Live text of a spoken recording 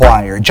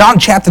desire. John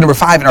chapter number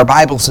 5 in our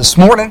Bibles this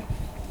morning.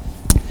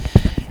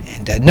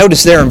 And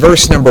notice there in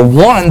verse number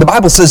 1, the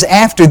Bible says,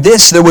 "After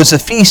this there was a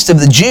feast of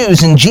the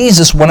Jews, and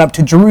Jesus went up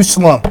to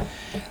Jerusalem.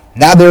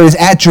 Now there is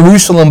at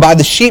Jerusalem by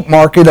the sheep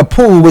market a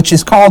pool, which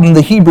is called in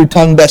the Hebrew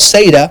tongue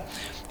Bethsaida,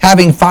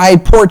 having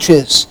 5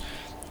 porches.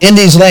 In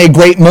these lay a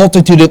great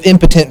multitude of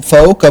impotent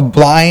folk, of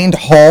blind,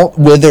 halt,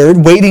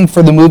 withered, waiting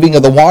for the moving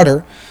of the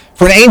water.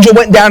 For an angel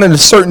went down at a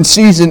certain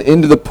season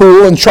into the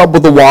pool and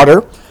troubled the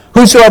water.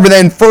 Whosoever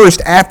then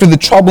first, after the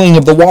troubling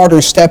of the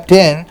water, stepped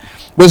in,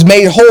 was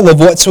made whole of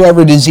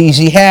whatsoever disease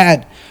he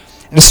had.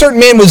 And a certain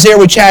man was there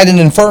which had an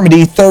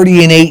infirmity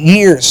 38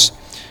 years.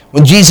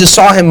 When Jesus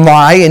saw him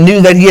lie, and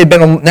knew that he had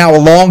been now a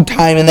long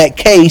time in that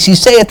case, he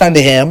saith unto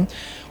him,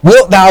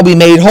 Wilt thou be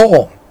made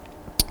whole?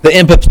 The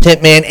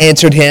impotent man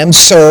answered him,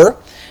 Sir,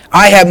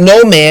 I have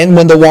no man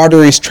when the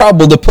water is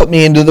troubled to put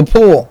me into the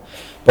pool.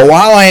 But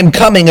while I am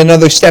coming,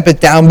 another steppeth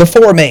down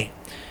before me.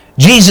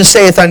 Jesus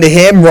saith unto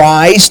him,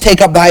 Rise,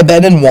 take up thy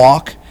bed, and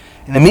walk.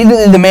 And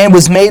immediately the man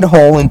was made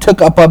whole, and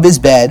took up of his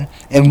bed,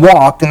 and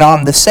walked, and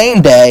on the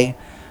same day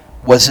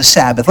was the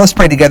Sabbath." Let's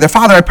pray together.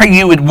 Father, I pray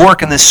you would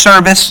work in this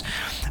service.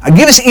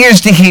 Give us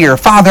ears to hear.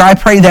 Father, I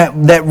pray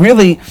that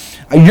really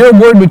your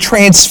word would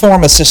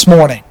transform us this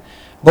morning.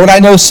 Lord, I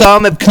know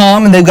some have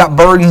come and they've got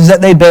burdens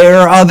that they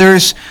bear.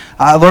 Others,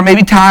 Lord, may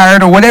be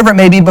tired or whatever it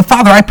may be. But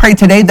Father, I pray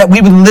today that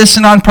we would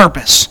listen on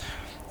purpose.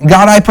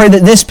 God, I pray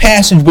that this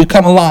passage would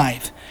come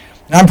alive.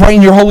 And I'm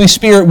praying your Holy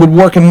Spirit would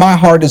work in my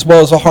heart as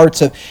well as the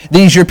hearts of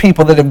these your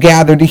people that have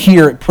gathered to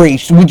hear it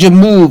preached. Would you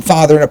move,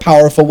 Father, in a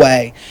powerful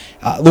way?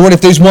 Lord,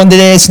 if there's one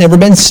today that's never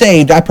been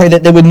saved, I pray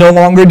that they would no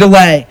longer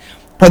delay.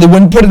 I pray they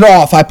wouldn't put it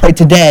off. I pray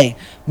today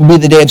will be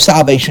the day of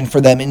salvation for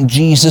them. In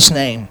Jesus'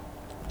 name,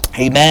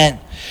 amen.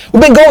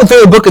 We've been going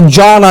through the book of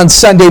John on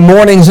Sunday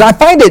mornings, and I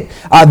find it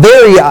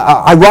very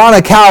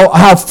ironic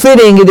how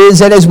fitting it is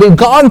that as we've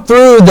gone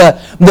through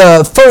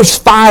the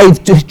first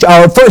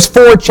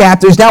 4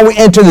 chapters, now we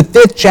enter the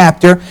 5th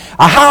chapter,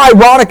 how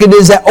ironic it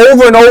is that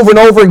over and over and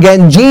over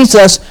again,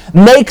 Jesus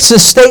makes a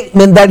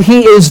statement that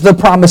he is the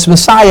promised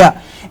Messiah.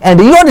 And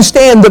you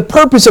understand the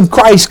purpose of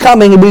Christ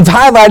coming, and we've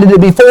highlighted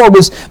it before,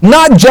 was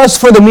not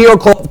just for the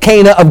miracle of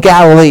Cana of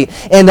Galilee.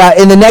 And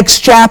in the next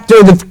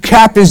chapter, the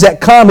chapters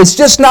that come, it's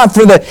just not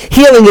for the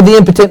healing of the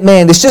impotent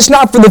man. It's just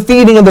not for the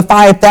feeding of the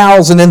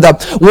 5,000 and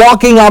the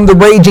walking on the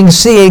raging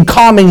sea and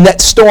calming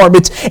that storm.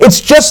 It's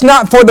just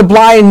not for the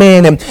blind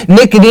man and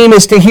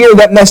Nicodemus to hear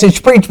that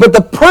message preached. But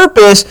the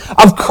purpose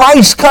of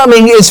Christ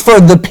coming is for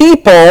the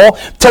people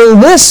to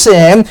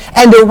listen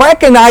and to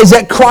recognize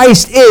that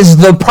Christ is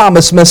the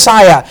promised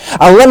Messiah.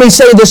 Let me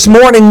say this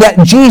morning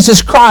that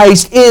Jesus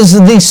Christ is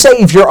the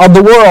Savior of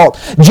the world.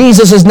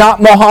 Jesus is not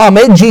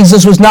Muhammad.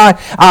 Jesus was not,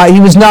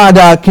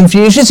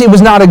 Confucius. He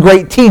was not a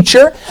great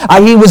teacher.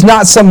 He was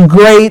not some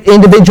great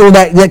individual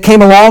that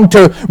came along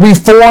to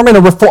reform and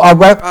a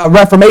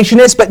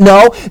reformationist. But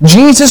no,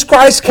 Jesus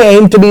Christ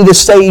came to be the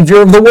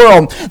Savior of the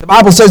world. The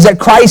Bible says that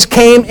Christ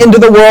came into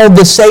the world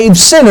to save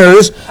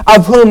sinners,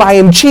 of whom I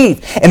am chief.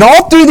 And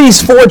all through these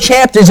 4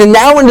 chapters, and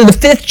now into the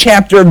 5th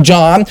chapter of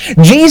John,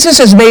 Jesus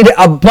has made it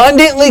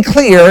abundantly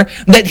clear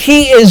that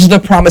he is the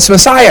promised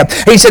Messiah.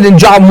 He said in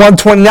John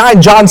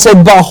 1:29, John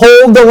said,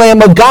 Behold the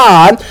Lamb of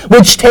God,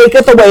 which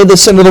taketh away the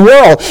sin of the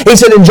world. He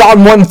said in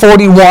John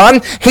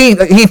 1:41,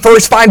 he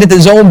first findeth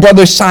his own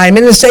brother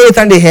Simon, and saith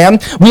unto him,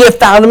 We have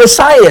found the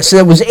Messiah. And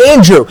it was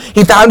Andrew.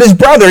 He found his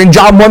brother in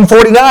John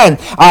 1:49.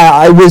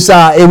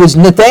 It was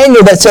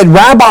Nathanael that said,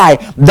 Rabbi,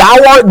 thou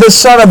art the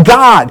Son of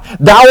God.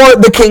 Thou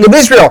art the King of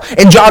Israel.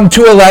 In John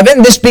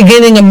 2:11, this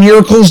beginning of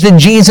miracles did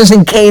Jesus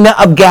in Cana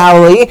of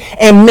Galilee,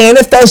 and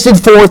manifested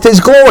forth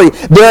his glory.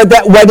 There at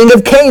that wedding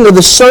of Cana,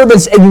 the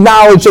servants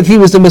acknowledged that he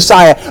was the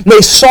Messiah.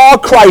 They saw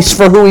Christ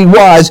for who he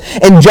was.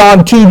 In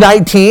John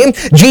 2:19,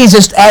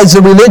 Jesus, as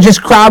the religious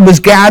crowd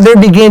was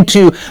gathered, began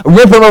to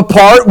rip him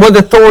apart. What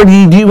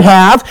authority do you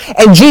have?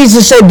 And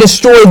Jesus said,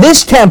 Destroy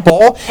this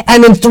temple,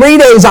 and in 3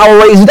 days I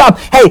will raise it up.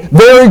 Hey,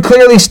 very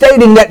clearly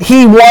stating that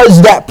he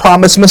was that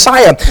promised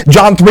Messiah.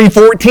 John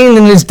 3:14,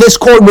 in his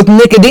discord with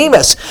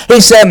Nicodemus, he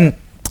said,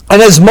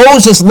 And as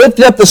Moses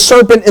lifted up the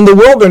serpent in the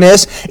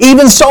wilderness,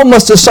 even so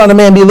must the Son of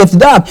Man be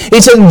lifted up.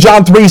 He said in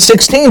John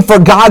 3:16, For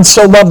God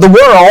so loved the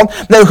world,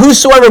 that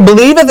whosoever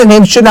believeth in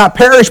him should not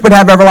perish, but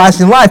have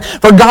everlasting life.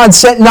 For God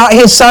sent not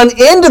his Son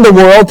into the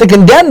world to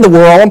condemn the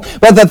world,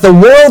 but that the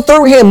world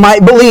through him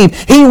might believe.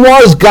 He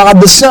was God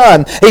the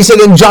Son. He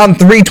said in John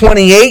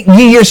 3:28,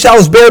 Ye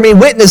yourselves bear me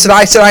witness that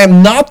I said I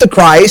am not the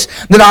Christ,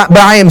 but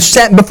I am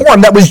sent before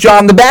him. That was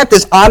John the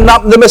Baptist. I'm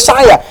not the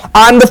Messiah.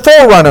 I'm the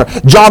forerunner.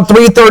 John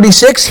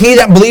 3:36, He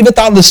that believeth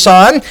on the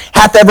Son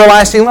hath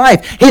everlasting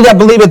life. He that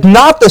believeth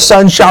not the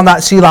Son shall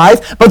not see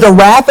life, but the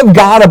wrath of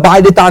God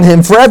abideth on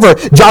him forever.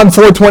 John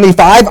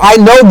 4:25, I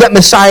know that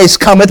Messiah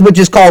cometh, which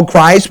is called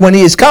Christ. When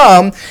he is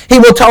come, he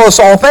will tell us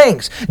all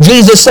things.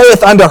 Jesus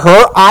saith unto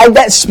her, I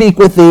that speak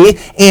with thee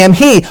am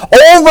he.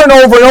 Over and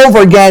over and over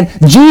again,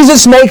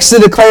 Jesus makes the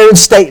declarative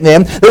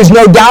statement. There's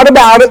no doubt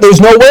about it.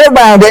 There's no way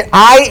around it.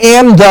 I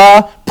am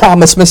the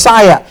promised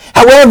Messiah.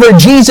 However,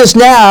 Jesus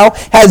now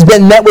has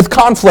been met with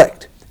conflict.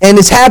 And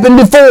it's happened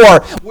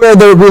before, where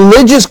the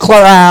religious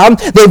crowd,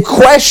 they've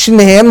questioned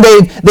him,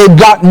 they've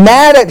got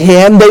mad at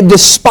him, they've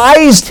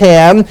despised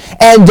him,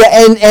 and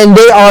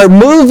they are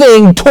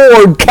moving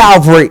toward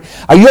Calvary.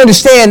 You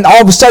understand,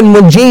 all of a sudden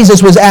when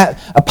Jesus was at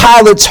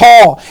Pilate's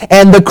hall,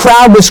 and the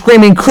crowd was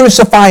screaming,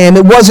 "Crucify him,"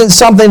 it wasn't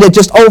something that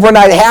just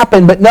overnight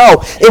happened, but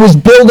no, it was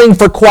building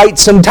for quite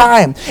some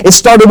time. It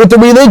started with the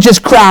religious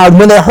crowd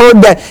when they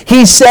heard that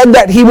he said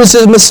that he was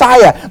the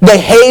Messiah. They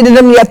hated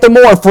him yet the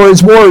more for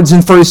his words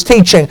and for his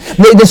teaching.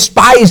 They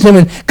despised him,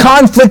 and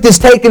conflict is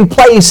taking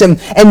place, and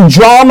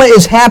drama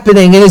is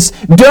happening. And it's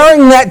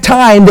during that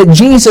time that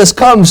Jesus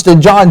comes to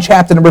John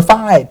chapter number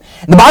 5.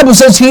 And the Bible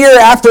says here,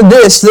 after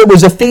this, there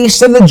was a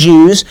feast of the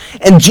Jews,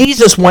 and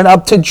Jesus went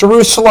up to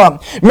Jerusalem.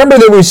 Remember,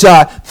 there was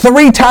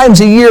 3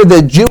 times a year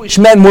the Jewish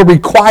men were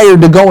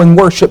required to go and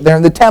worship there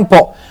in the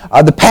temple.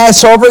 The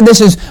Passover, this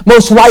is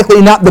most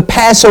likely not the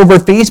Passover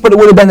feast, but it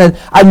would have been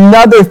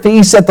another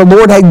feast that the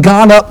Lord had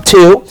gone up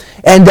to.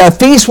 And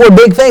feasts were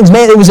big things.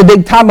 Man, it was a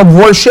big time of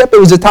worship. It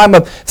was a time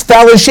of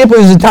fellowship. It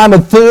was a time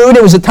of food.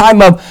 It was a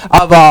time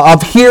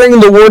of hearing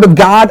the Word of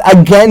God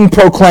again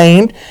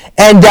proclaimed.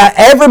 And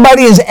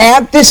everybody is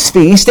at this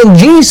feast. And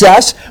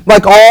Jesus,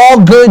 like all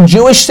good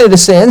Jewish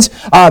citizens,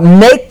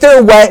 made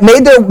their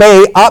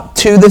way up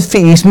to the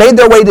feast, made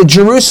their way to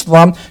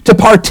Jerusalem to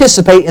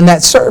participate in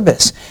that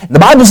service. And the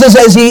Bible says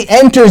as he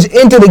enters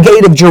into the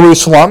gate of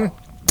Jerusalem,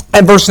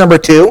 and verse number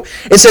 2,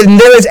 it says, "And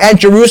there is at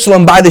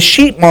Jerusalem by the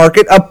sheep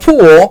market a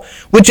pool,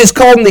 which is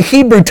called in the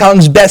Hebrew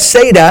tongues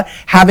Bethsaida,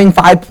 having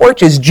 5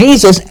 porches."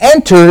 Jesus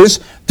enters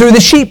through the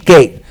sheep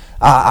gate.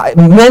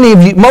 Many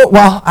of you,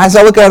 well, as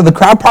I look out of the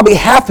crowd, probably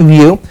half of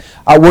you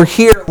were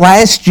here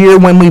last year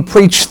when we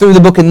preached through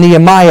the book of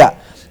Nehemiah.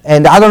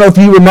 And I don't know if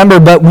you remember,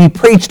 but we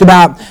preached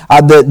about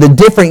the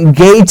different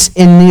gates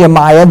in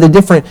Nehemiah, the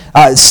different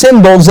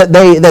symbols that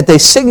they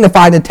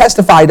signified and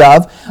testified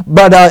of.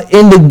 But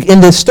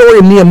in the story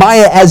of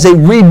Nehemiah, as they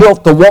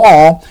rebuilt the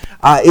wall,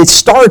 it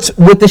starts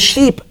with the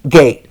sheep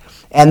gate.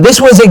 And this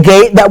was a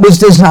gate that was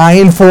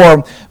designed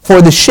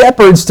for the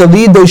shepherds to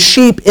lead those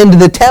sheep into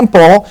the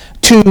temple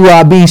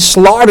to be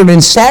slaughtered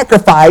and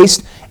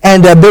sacrificed.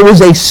 And there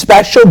was a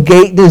special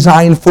gate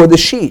designed for the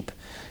sheep.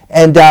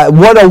 And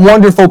what a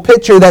wonderful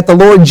picture that the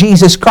Lord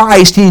Jesus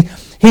Christ, He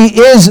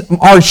is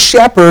our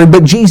shepherd,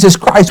 but Jesus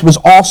Christ was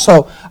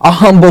also a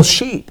humble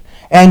sheep.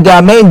 And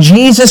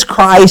Jesus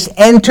Christ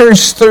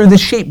enters through the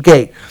sheep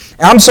gate.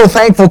 And I'm so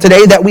thankful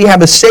today that we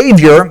have a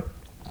Savior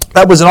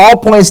that was in all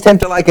points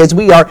tempted like as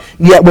we are,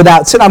 yet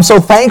without sin. I'm so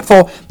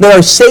thankful that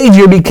our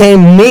Savior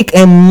became meek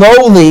and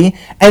lowly,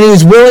 and He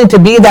was willing to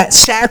be that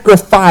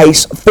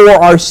sacrifice for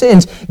our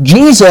sins.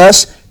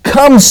 Jesus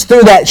comes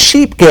through that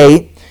sheep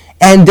gate,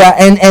 and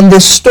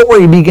this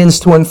story begins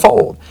to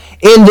unfold.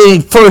 In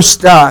the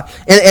first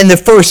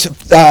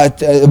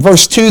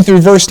verse 2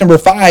 through verse number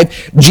 5,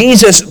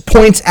 Jesus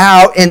points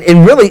out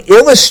and really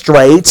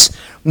illustrates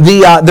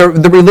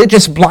the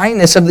religious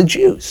blindness of the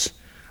Jews.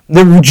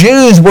 The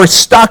Jews were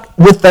stuck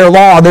with their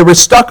law. They were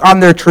stuck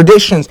on their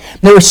traditions.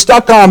 They were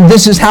stuck on,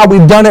 this is how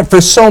we've done it for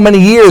so many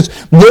years.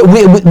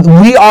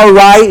 We are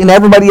right and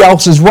everybody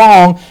else is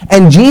wrong.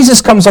 And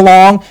Jesus comes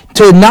along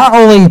to not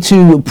only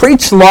to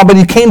preach the law, but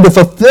He came to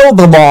fulfill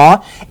the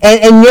law.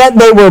 And yet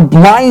they were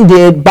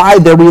blinded by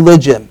their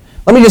religion.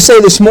 Let me just say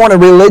this morning,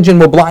 religion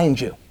will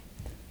blind you.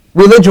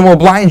 Religion will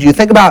blind you.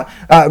 Think about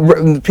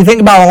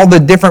all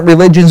the different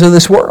religions of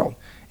this world.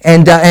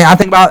 And I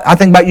think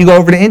about you go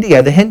over to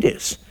India, the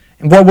Hindus.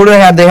 And boy, what do they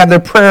have? They have their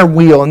prayer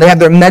wheel, and they have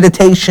their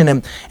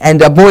meditation, and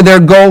boy, their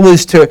goal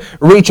is to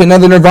reach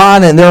another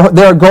nirvana, and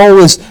their goal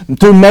is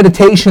through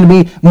meditation to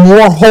be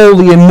more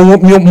holy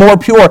and more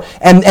pure,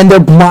 and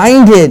they're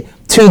blinded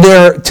to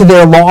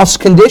their lost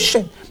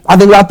condition. I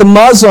think about the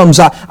Muslims.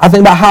 I think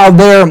about how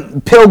their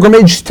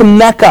pilgrimage to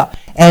Mecca,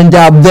 and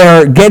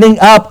they're getting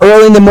up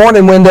early in the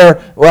morning when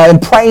they're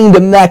praying to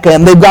Mecca,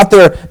 and they've got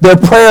their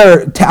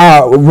prayer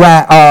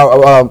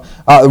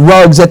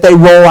rugs that they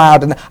roll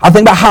out. And I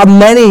think about how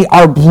many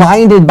are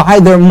blinded by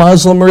their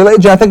Muslim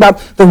religion. I think about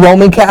the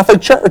Roman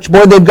Catholic Church.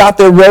 Boy, they've got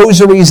their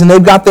rosaries, and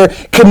they've got their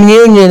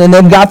communion, and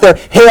they've got their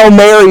Hail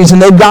Marys, and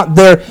they've got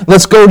their,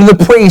 let's go to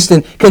the priest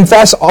and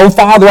confess, oh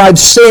Father, I've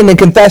sinned, and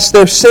confess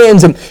their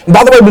sins. And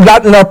by the way, we've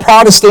got in our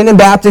Protestant and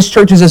Baptist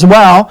churches as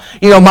well.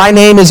 You know, my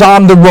name is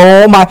on the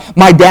roll.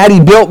 My daddy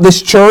built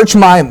this church.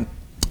 My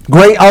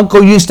great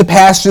uncle used to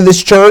pastor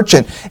this church,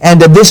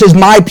 and this is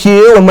my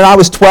pew. And when I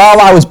was 12,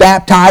 I was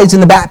baptized in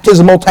the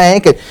baptismal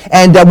tank.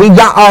 And we've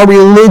got our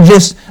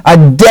religious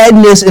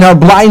deadness and our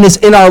blindness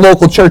in our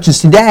local churches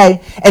today.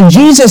 And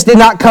Jesus did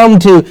not come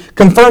to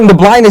confirm the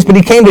blindness, but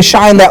He came to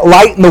shine that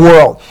light in the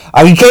world.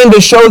 He came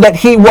to show that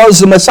He was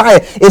the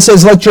Messiah. It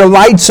says, "Let your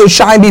light so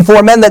shine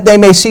before men that they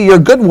may see your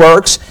good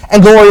works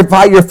and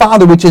glorify your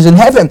Father which is in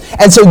heaven."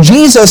 And so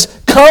Jesus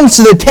comes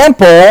to the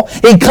temple,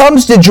 he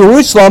comes to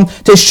Jerusalem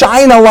to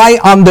shine a light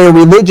on their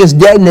religious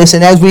deadness.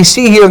 And as we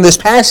see here in this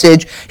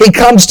passage, he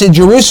comes to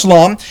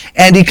Jerusalem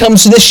and he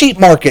comes to the sheep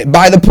market.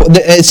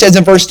 It says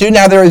in verse 2,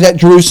 now there is at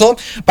Jerusalem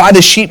by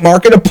the sheep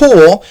market a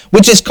pool,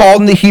 which is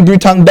called in the Hebrew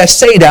tongue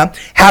Bethsaida,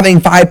 having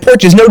 5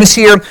 porches. Notice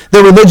here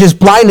the religious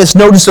blindness.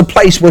 Notice the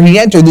place where he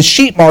entered. The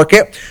sheep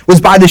market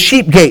was by the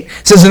sheep gate.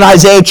 It says in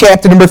Isaiah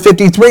chapter number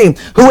 53,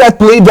 who hath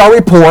believed our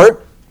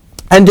report,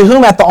 and to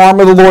whom hath the arm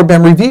of the Lord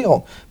been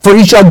revealed? For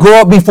he shall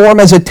grow up before him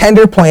as a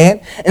tender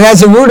plant, and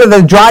as the root of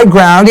the dry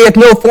ground. He hath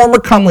no form or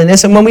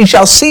comeliness, and when we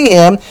shall see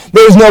him,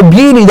 there is no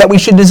beauty that we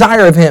should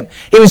desire of him.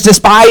 He was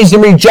despised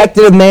and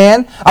rejected of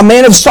man, a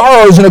man of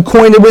sorrows and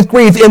acquainted with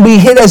grief, and we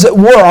hid as it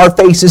were our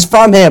faces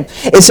from him.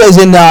 It says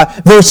in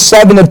verse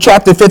 7 of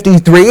chapter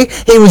 53,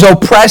 he was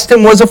oppressed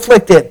and was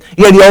afflicted,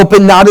 yet he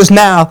opened not his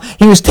mouth.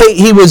 He was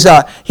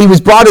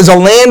brought as a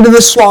lamb to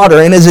the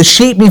slaughter, and as a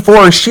sheep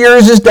before her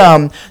shearers is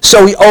dumb,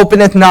 so he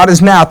openeth not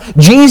his mouth.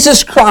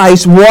 Jesus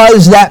Christ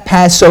was that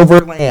Passover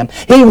lamb.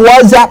 He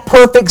was that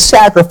perfect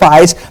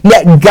sacrifice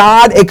that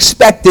God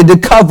expected to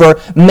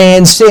cover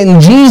man's sin.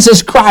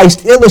 Jesus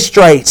Christ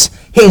illustrates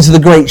he's the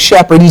great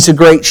shepherd. He's a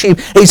great sheep.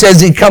 He says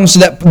he comes to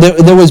that.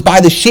 There was by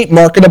the sheep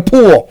market a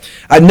pool.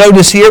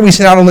 Notice here we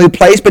see not only the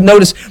place, but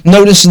notice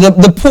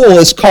the pool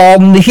is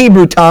called in the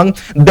Hebrew tongue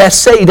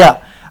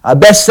Bethsaida.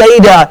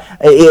 Bethsaida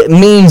it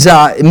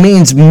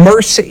means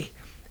mercy.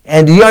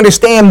 And do you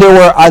understand there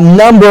were a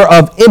number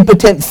of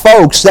impotent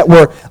folks that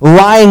were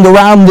lying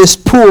around this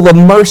pool of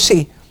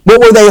mercy? What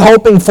were they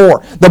hoping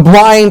for? The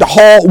blind,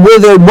 halt,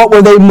 withered, what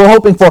were they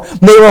hoping for?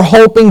 They were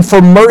hoping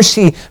for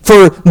mercy,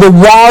 for the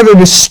water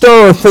to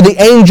stir, for the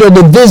angel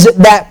to visit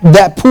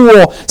that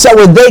pool so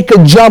that they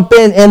could jump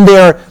in and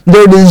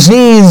their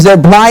disease, their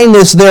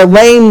blindness, their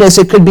lameness,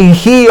 it could be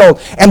healed.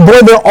 And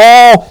boy, they're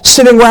all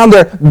sitting around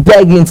there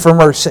begging for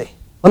mercy.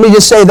 Let me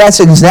just say that's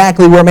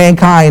exactly where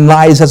mankind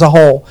lies as a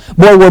whole.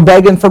 Boy, we're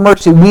begging for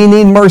mercy. We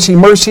need mercy.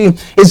 Mercy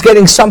is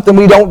getting something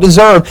we don't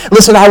deserve.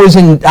 Listen, I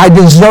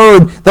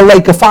deserved the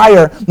lake of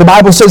fire. The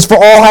Bible says, for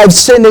all have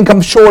sinned and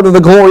come short of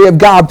the glory of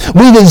God.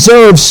 We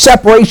deserve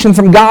separation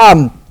from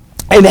God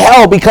in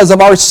hell because of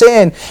our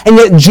sin. And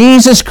yet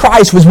Jesus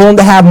Christ was willing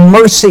to have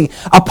mercy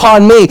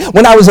upon me.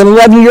 When I was an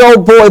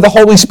 11-year-old boy, the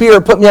Holy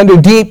Spirit put me under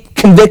deep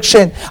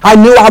conviction. I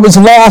knew I was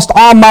lost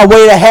on my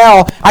way to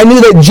hell. I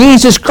knew that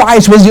Jesus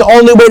Christ was the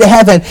only way to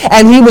heaven,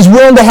 and he was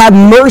willing to have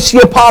mercy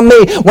upon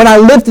me. When I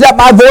lifted up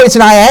my voice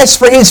and I asked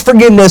for his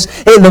forgiveness,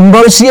 the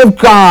mercy of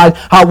God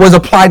was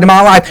applied to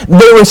my life.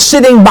 They were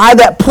sitting by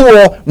that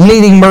pool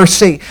needing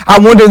mercy. I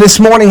wonder this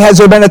morning, has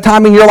there been a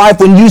time in your life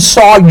when you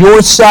saw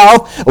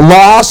yourself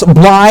lost,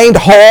 blind,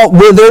 halt,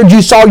 withered?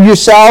 You saw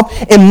yourself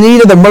in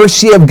need of the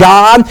mercy of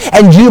God,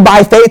 and you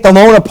by faith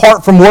alone,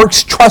 apart from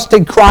works,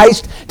 trusted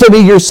Christ to be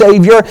your Savior.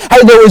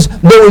 Hey, there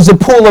was a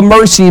pool of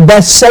mercy,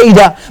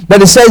 Bethsaida,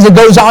 but it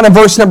goes on in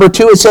verse number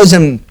 2, it says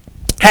in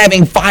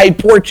having 5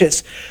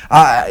 porches.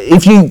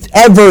 If you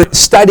ever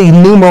study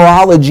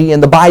numerology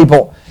in the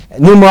Bible,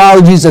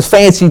 numerology is a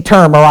fancy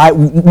term, all right?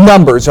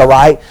 Numbers, all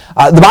right?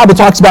 The Bible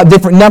talks about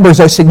different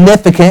numbers are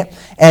significant,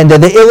 and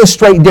they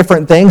illustrate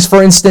different things.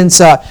 For instance,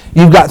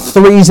 you've got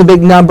 3 is a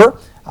big number.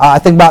 I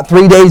think about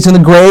 3 days in the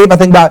grave. I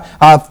think about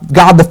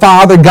God the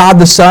Father, God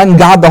the Son,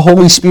 God the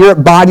Holy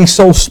Spirit, body,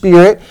 soul,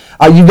 spirit.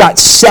 You've got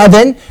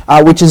 7,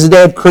 which is the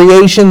day of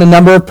creation, the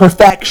number of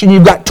perfection.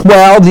 You've got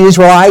 12, the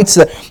Israelites,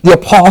 the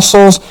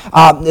apostles.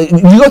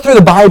 You go through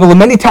the Bible, and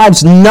many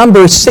times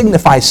numbers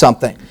signify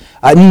something.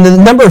 The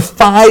number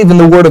 5 in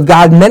the Word of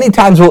God many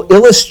times will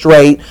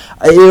illustrate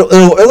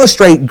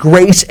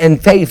grace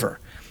and favor.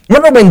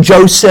 Remember when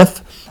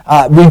Joseph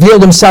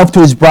revealed himself to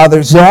his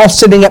brothers? They're all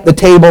sitting at the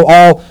table,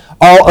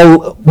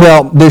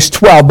 there's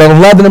 12, but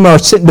 11 of them are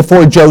sitting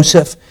before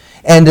Joseph.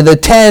 And the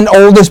 10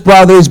 oldest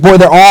brothers, boy,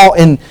 they're all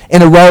in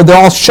a row. They're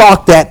all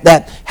shocked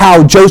at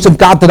how Joseph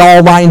got it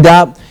all lined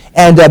up.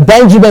 And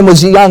Benjamin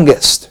was the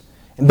youngest.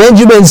 And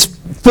Benjamin's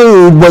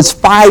food was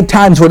 5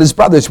 times what his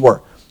brothers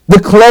were. The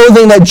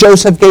clothing that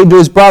Joseph gave to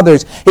his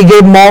brothers, he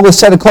gave them all a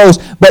set of clothes.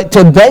 But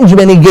to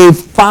Benjamin, he gave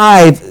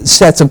 5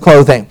 sets of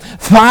clothing.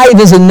 5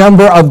 is a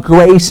number of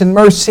grace and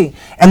mercy.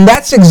 And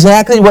that's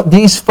exactly what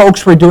these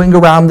folks were doing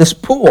around this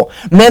pool.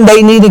 Man,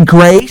 they needed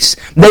grace.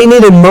 They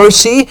needed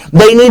mercy.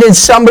 They needed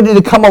somebody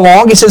to come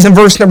along. It says in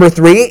verse number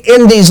 3,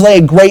 in these lay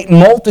a great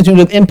multitude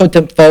of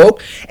impotent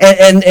folk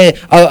and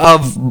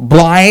of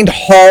blind,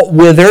 halt,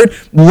 withered,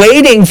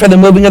 waiting for the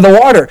moving of the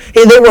water.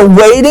 And they were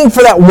waiting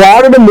for that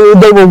water to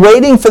move. They were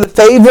waiting for the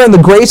favor and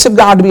the grace of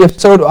God to be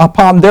bestowed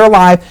upon their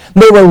life.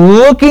 They were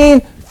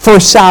looking for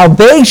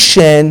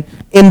salvation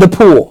in the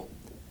pool.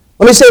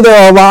 Let me say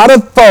there are a lot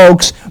of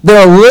folks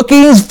that are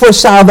looking for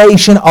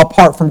salvation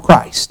apart from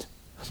Christ.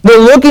 They're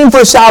looking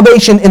for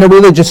salvation in a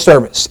religious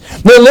service.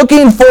 They're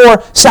looking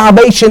for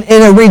salvation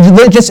in a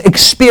religious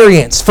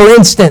experience. For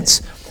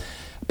instance,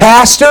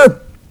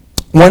 Pastor,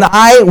 when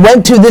I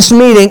went to this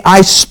meeting,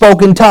 I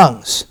spoke in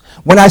tongues.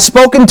 When I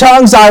spoke in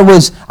tongues, I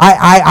was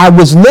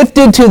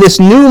lifted to this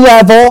new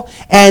level,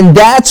 and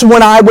that's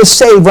when I was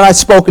saved, when I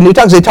spoke in new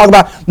tongues. They talk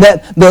about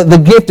that the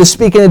gift of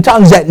speaking in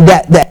tongues,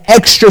 that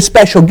extra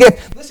special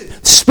gift. Listen,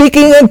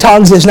 speaking in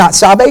tongues is not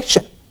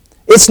salvation.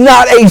 It's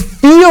not a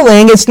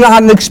feeling. It's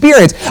not an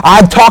experience.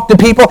 I've talked to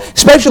people,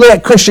 especially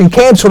at Christian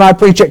camps, when I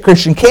preach at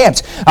Christian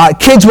camps.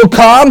 Kids will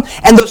come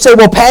and they'll say,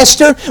 well,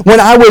 Pastor, when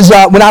I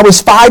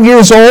was 5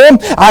 years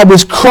old, I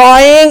was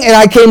crying and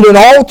I came to an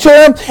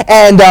altar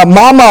and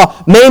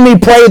Mama made me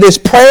pray this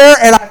prayer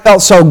and I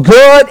felt so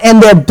good.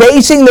 And they're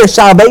basing their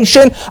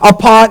salvation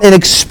upon an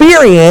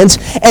experience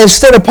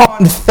instead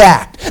upon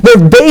fact.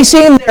 They're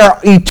basing their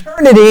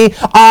eternity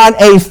on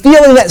a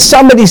feeling that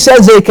somebody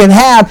says they can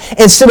have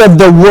instead of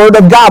the Word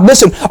of God.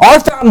 Listen, our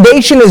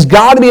foundation has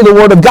got to be the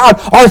Word of God.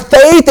 Our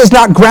faith is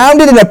not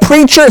grounded in a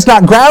preacher. It's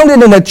not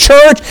grounded in a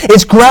church.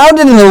 It's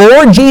grounded in the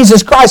Lord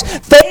Jesus Christ.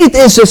 Faith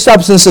is the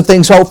substance of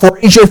things hoped for.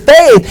 Is your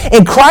faith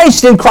in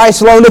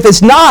Christ alone? If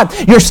it's not,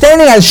 you're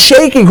standing on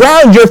shaky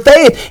ground. Your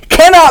faith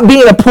cannot be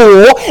in a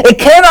pool. It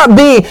cannot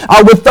be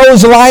with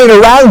those lying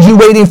around you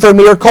waiting for a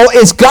miracle.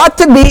 It's got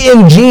to be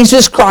in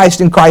Jesus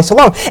Christ and Christ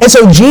alone. And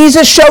so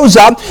Jesus shows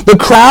up. The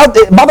crowd,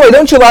 by the way,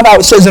 don't you love how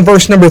it says in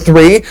verse number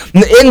 3,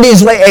 in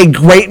these lay a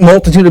great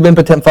multitude of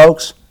impotent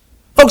folks?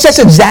 Folks, that's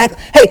exact.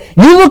 Hey,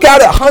 you look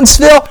out at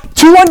Huntsville,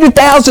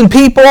 200,000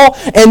 people,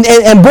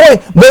 and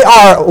boy, they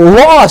are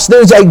lost.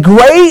 There's a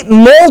great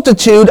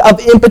multitude of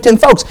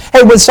impotent folks.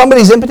 Hey, when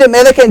somebody's impotent,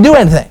 man, they can't do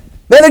anything.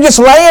 Man, they're just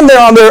laying there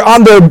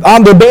on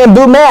their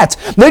bamboo mats.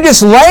 They're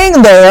just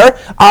laying there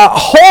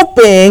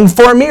hoping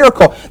for a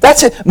miracle.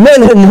 That's it.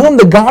 Men in whom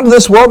the God of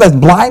this world has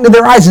blinded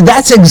their eyes.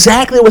 That's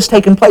exactly what's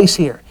taking place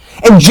here.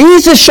 And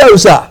Jesus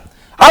shows up.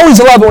 I always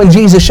love it when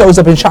Jesus shows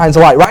up and shines a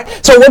light, right?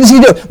 So what does he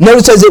do?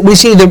 Notice as we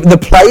see the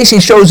place, he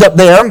shows up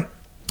there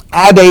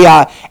at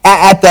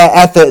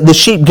the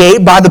sheep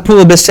gate by the pool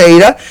of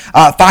Bethsaida,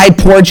 5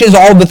 porches,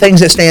 all the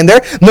things that stand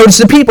there. Notice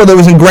the people. There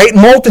was a great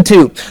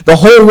multitude. The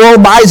whole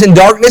world lies in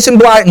darkness and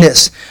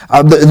blindness.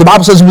 The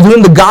Bible says, with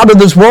whom the God of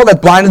this world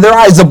hath blinded their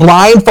eyes. The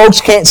blind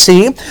folks can't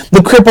see.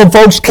 The crippled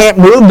folks can't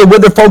move. The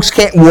withered folks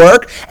can't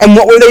work. And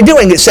what were they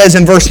doing? It says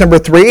in verse number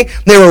 3,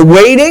 they were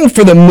waiting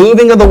for the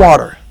moving of the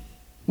water.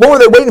 What were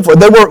they waiting for?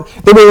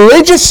 The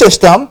religious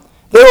system,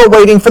 they were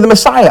waiting for the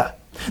Messiah.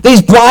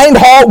 These blind,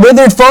 halt,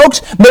 withered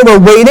folks, they were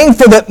waiting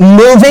for the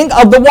moving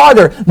of the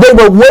water. They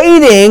were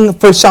waiting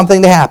for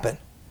something to happen.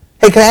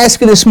 Hey, can I ask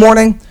you this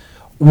morning,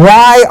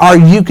 why are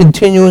you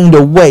continuing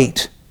to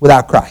wait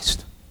without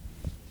Christ?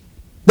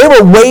 They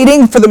were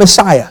waiting for the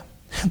Messiah.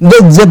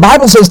 The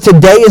Bible says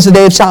today is the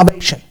day of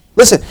salvation.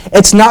 Listen,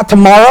 it's not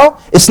tomorrow.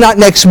 It's not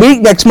next week,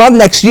 next month,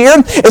 next year.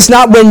 It's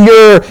not when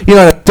you're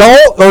an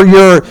adult or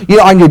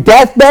you're on your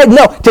deathbed.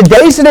 No,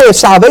 today's the day of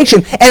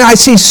salvation. And I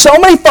see so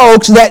many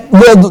folks that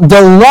will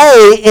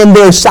delay in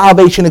their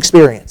salvation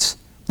experience.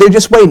 They're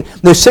just waiting.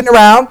 They're sitting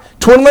around,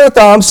 twiddling their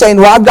thumbs, saying,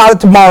 well, I've got it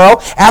tomorrow.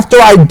 After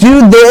I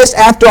do this,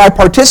 after I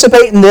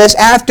participate in this,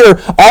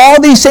 after all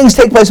these things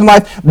take place in my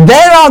life,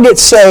 then I'll get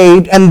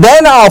saved, and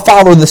then I'll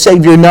follow the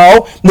Savior.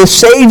 No, the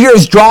Savior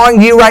is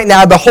drawing you right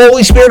now. The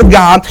Holy Spirit of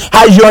God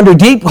has you under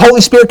deep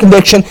Holy Spirit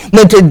conviction.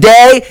 Then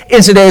today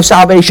is the day of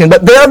salvation.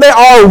 But there they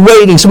are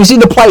waiting. So we see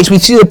the place, we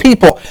see the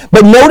people.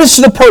 But notice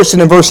the person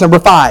in verse number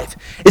 5.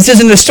 It says,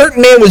 and a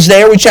certain man was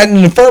there which had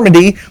an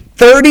infirmity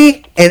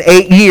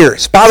 38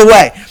 years. By the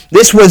way,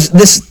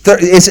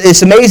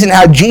 it's amazing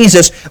how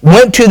Jesus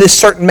went to this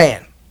certain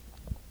man.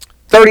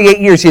 38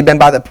 years he had been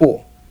by the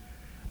pool.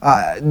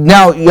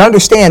 Now, you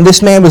understand,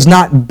 this man was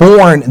not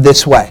born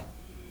this way.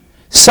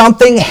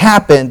 Something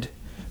happened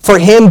for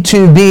him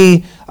to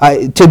be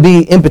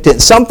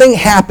impotent. Something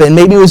happened.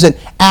 Maybe it was an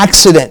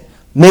accident.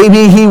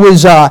 Maybe he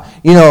was,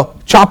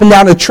 chopping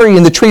down a tree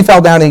and the tree fell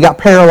down and he got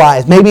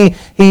paralyzed. Maybe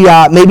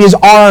his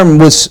arm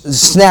was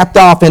snapped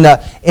off in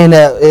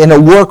a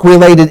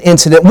work-related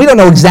incident. We don't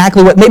know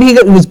exactly what. We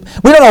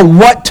don't know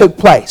what took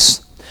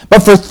place. But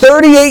for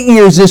 38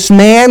 years, this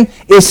man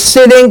is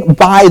sitting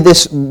by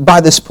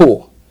this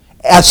pool.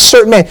 A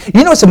certain man.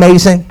 You know what's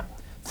amazing?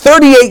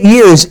 38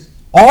 years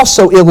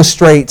also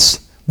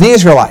illustrates the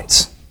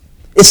Israelites.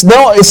 It's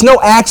no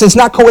accident. It's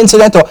not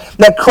coincidental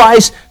that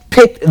Christ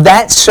picked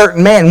that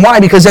certain man. Why?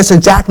 Because that's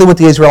exactly what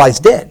the Israelites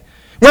did.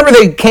 Remember,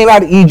 they came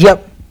out of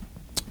Egypt.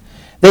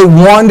 They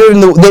wandered,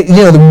 they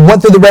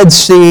went through the Red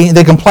Sea.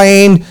 They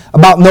complained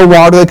about no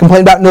water. They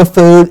complained about no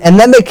food. And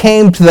then they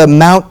came to the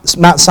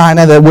Mount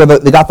Sinai, where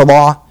they got the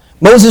law.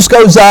 Moses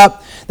goes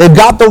up. They've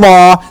got the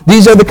law.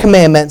 These are the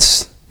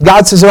commandments.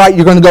 God says, all right,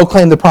 you're going to go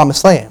claim the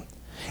promised land.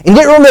 And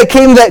yet, remember, they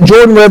came to that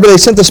Jordan River. They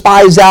sent the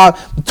spies out.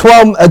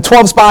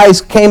 12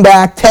 spies came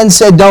back. 10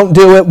 said, don't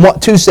do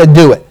it. 2 said,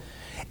 do it.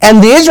 And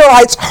the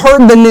Israelites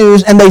heard the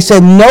news, and they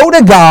said no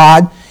to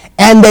God,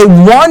 and they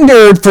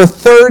wandered for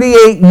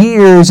 38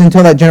 years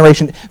until that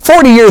generation.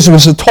 40 years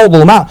was the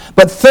total amount,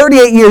 but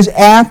 38 years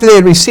after they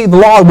had received the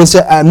law was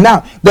an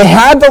amount. They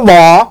had the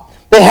law.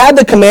 They had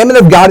the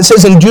commandment of God. It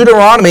says in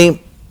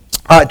Deuteronomy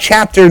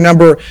chapter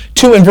number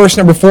 2 and verse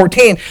number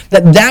 14,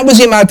 that was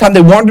the amount of time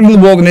they wandered in the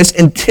wilderness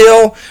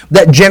until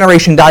that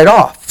generation died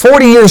off.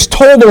 40 years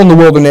total in the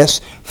wilderness,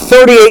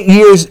 38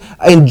 years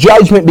in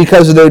judgment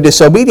because of their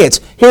disobedience.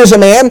 Here's a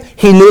man,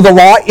 he knew the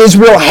law,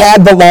 Israel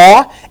had the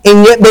law,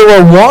 and yet they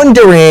were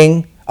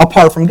wandering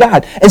apart from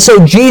God. And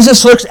so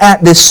Jesus looks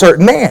at this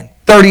certain man.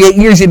 38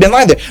 years he'd been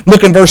lying there.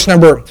 Look in verse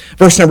number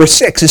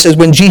 6. It says,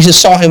 when Jesus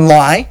saw him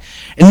lie,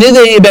 and knew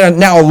that he had been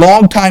now a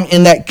long time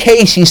in that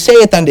case, he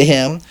saith unto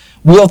him,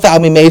 wilt thou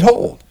be made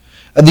whole?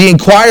 The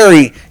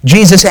inquiry,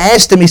 Jesus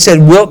asked him, he said,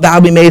 wilt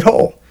thou be made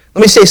whole?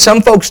 Let me say,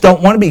 some folks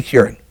don't want to be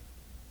cured.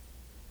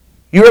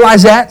 You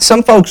realize that?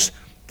 Some folks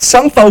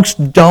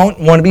don't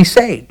want to be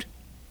saved.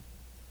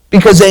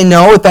 Because they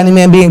know, if any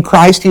man be in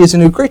Christ, he is a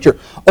new creature.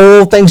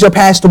 Old things are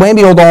passed away, and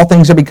behold, all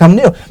things are become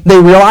new.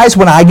 They realize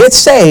when I get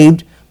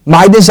saved,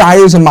 my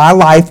desires in my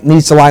life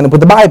needs to line up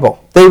with the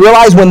Bible. They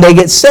realize when they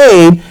get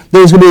saved,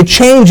 there's going to be a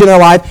change in their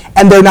life,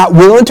 and they're not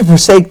willing to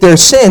forsake their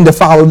sin to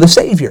follow the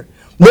Savior.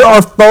 There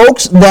are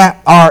folks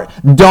that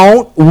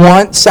don't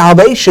want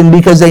salvation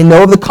because they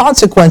know the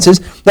consequences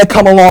that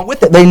come along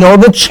with it. They know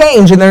the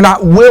change, and they're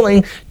not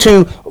willing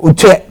to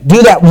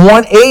do that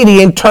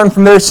 180 and turn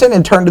from their sin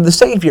and turn to the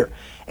Savior.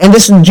 And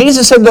this,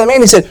 Jesus said to that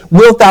man, he said,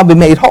 wilt thou be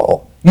made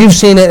whole? You've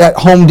seen it at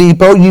Home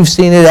Depot. You've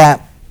seen it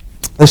at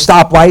the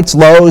stoplights,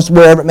 Lowe's,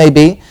 wherever it may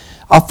be.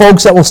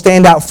 Folks that will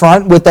stand out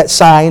front with that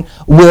sign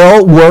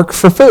will work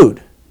for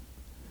food.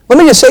 Let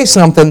me just say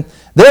something.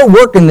 They're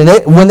working,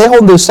 when they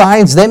hold those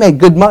signs, they make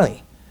good money.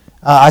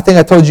 I think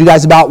I told you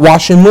guys about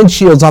washing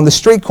windshields on the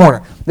street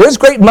corner. There's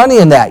great money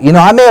in that. You know,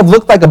 I may have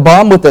looked like a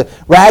bum with a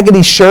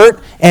raggedy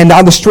shirt and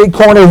on the street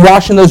corner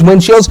washing those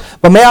windshields,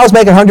 but man, I was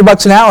making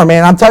 $100 an hour,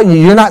 man. I'm telling you,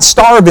 you're not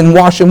starving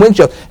washing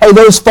windshields. Hey,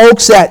 those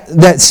folks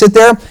that sit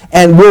there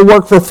and we'll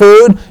work for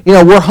food, you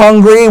know, we're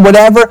hungry,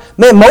 whatever.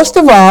 Man, most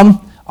of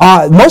them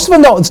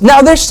don't.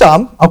 Now, there's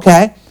some,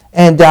 okay?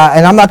 And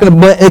I'm not going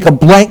to make a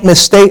blanket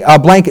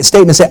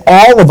statement and say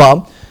all of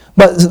them,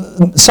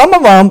 but some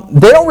of them,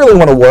 they don't really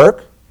want to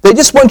work. They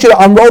just want you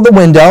to unroll the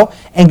window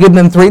and give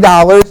them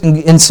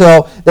 $3, and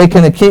so they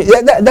can.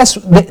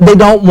 They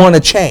don't want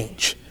to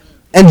change.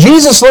 And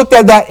Jesus looked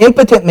at that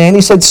impotent man.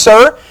 He said,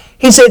 "Sir,"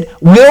 he said,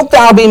 "wilt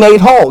thou be made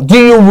whole?" Do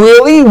you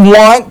really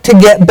want to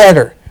get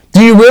better?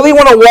 Do you really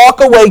want to walk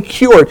away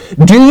cured?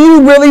 Do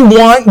you really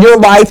want your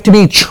life to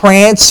be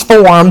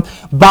transformed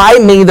by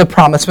me, the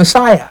promised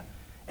Messiah?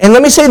 And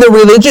let me say, the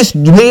religious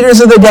leaders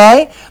of the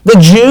day, the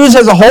Jews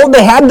as a whole,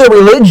 they had their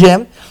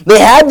religion, they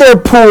had their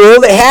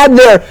pool, they had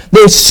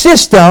their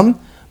system,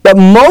 but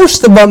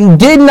most of them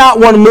did not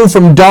want to move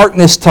from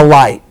darkness to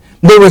light.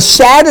 They were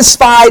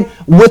satisfied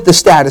with the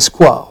status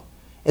quo.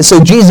 And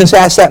so Jesus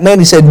asked that man,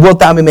 he said, wilt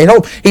thou be made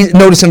whole?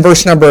 Notice in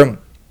verse number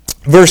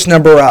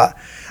 7,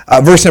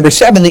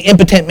 the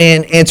impotent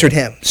man answered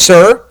him,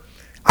 Sir,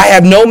 I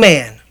have no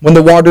man when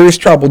the water is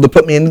troubled to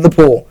put me into the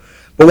pool.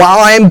 But while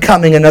I am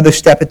coming, another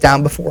steppeth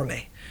down before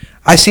me.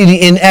 I see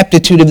the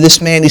ineptitude of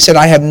this man. He said,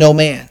 I have no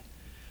man.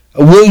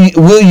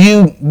 Will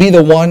you be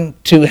the one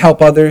to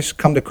help others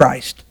come to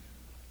Christ?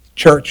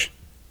 Church.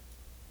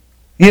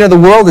 You know, the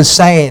world is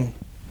saying,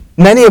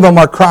 many of them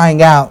are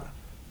crying out,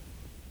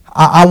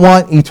 I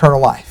want eternal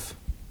life.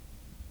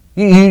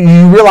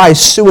 You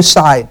realize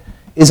suicide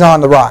is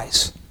on the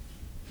rise.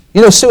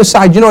 You know,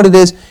 suicide, you know what it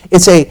is?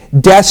 It's a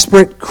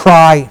desperate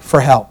cry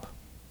for help.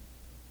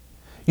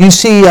 You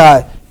see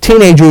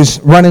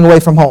teenagers running away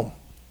from home,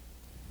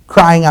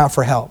 crying out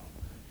for help.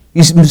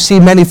 You see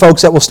many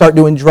folks that will start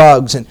doing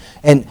drugs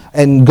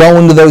and go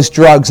into those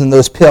drugs and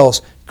those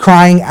pills,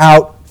 crying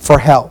out for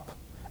help.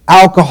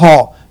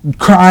 Alcohol,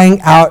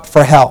 crying out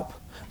for help.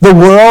 The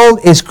world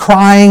is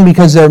crying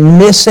because they're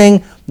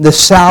missing the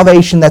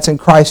salvation that's in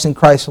Christ and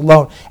Christ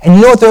alone. And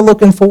you know what they're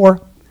looking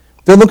for?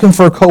 They're looking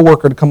for a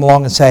coworker to come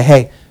along and say,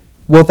 hey,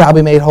 wilt thou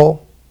be made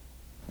whole?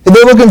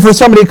 They're looking for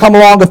somebody to come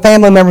along, a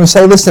family member, and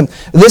say, listen,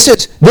 this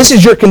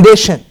is your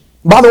condition.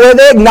 By the way,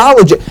 they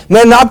acknowledge it.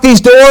 May I knock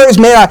these doors?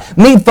 May I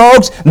meet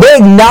folks? They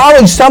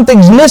acknowledge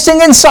something's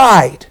missing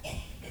inside.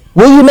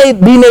 Will you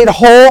be made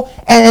whole?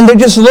 And they're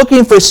just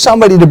looking for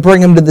somebody to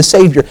bring them to the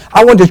Savior.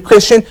 I wonder,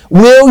 Christian,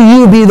 will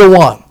you be the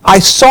one? I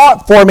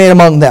sought for a man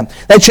among them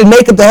that should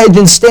make up the hedge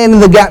and stand in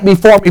the gap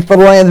before me for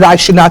the land that I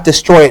should not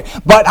destroy it.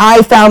 But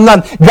I found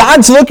none.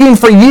 God's looking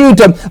for you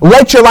to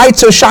let your light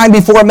so shine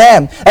before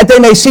men that they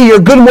may see your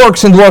good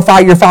works and glorify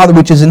your Father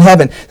which is in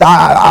heaven.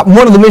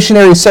 One of the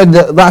missionaries said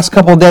the last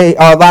couple of days,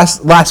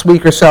 last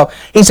week or so,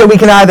 he said we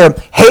can either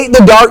hate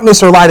the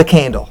darkness or light a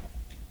candle.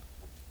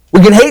 We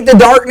can hate the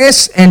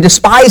darkness and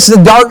despise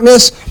the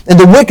darkness and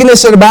the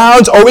wickedness that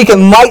abounds, or we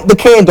can light the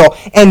candle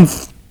and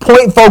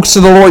point folks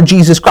to the Lord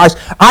Jesus Christ.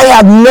 I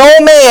have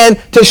no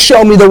man to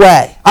show me the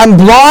way. I'm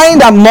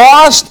blind, I'm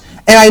lost,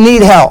 and I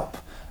need help.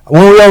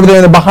 When we were over there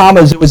in the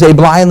Bahamas, it was a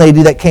blind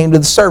lady that came to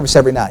the service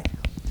every night.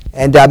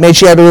 And made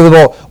she had a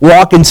little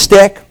walking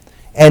stick.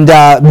 And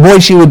boy,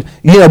 she would,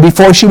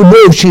 before she would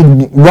move, she'd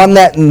run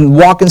that and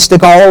walking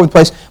stick all over the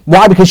place.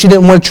 Why? Because she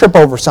didn't want to trip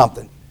over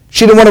something.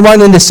 She didn't want to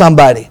run into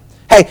somebody.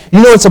 Hey,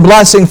 you know it's a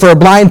blessing for a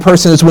blind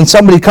person is when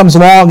somebody comes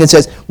along and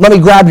says, let me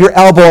grab your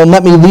elbow and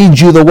let me lead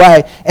you the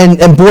way. And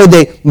boy,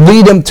 they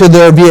lead them to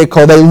their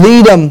vehicle. They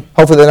lead them,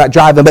 hopefully they're not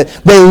driving, but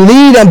they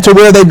lead them to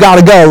where they've got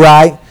to go,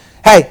 right?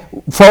 Hey,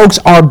 folks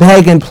are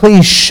begging,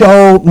 please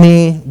show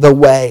me the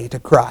way to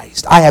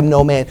Christ. I have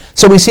no man.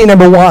 So we see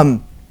number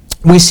one,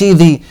 we see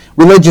the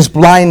religious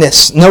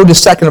blindness.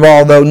 Notice, second of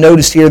all, though,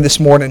 notice here this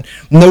morning,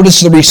 notice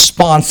the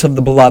response of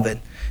the beloved.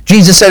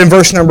 Jesus said in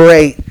verse number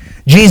 8,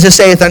 Jesus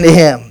saith unto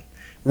him,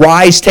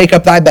 rise, take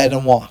up thy bed,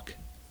 and walk.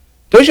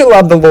 Don't you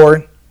love the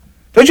Lord?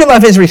 Don't you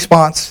love his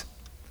response?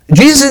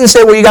 Jesus didn't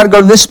say, well, you got to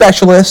go to this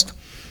specialist,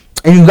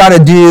 and you've got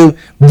to do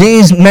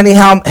these many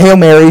Hail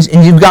Marys,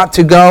 and you've got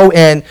to go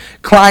and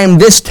climb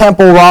this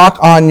temple rock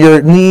on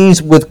your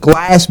knees with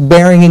glass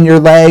bearing in your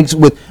legs,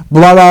 with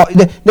blood all.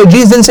 No,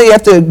 Jesus didn't say you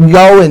have to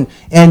go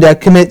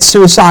and commit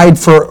suicide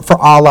for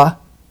Allah.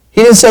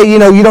 He didn't say, you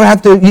don't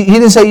have to, he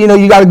didn't say,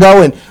 you got to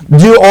go and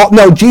do all.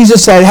 No,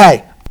 Jesus said,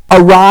 hey,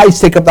 arise,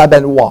 take up thy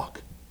bed and walk.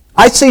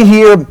 I see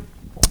here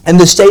in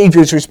the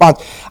Savior's response,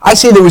 I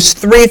see there was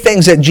three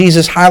things that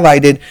Jesus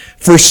highlighted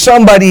for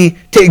somebody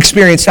to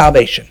experience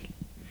salvation.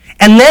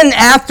 And then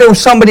after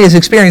somebody has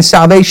experienced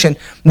salvation,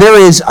 there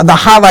is the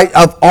highlight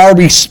of our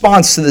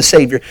response to the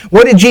Savior.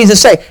 What did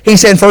Jesus say? He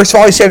said, first of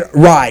all, he said,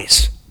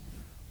 rise.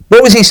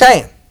 What was he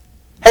saying?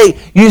 Hey,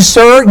 you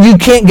sir, you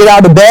can't get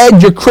out of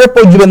bed. You're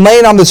crippled. You've been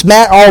laying on this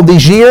mat all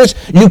these years.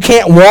 You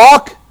can't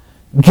walk.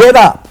 Get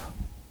up.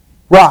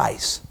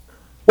 Rise.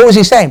 What was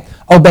he saying?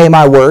 Obey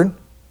my word.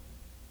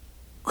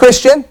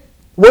 Christian,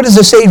 what does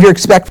the Savior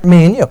expect from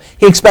me and you?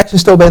 He expects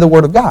us to obey the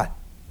word of God.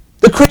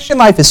 The Christian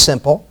life is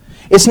simple.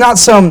 It's not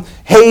some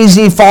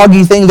hazy,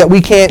 foggy thing that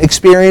we can't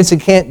experience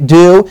and can't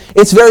do.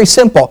 It's very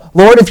simple.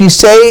 Lord, if you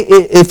said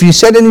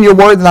it in your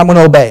word, then I'm going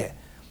to obey it.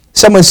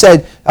 Someone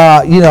said,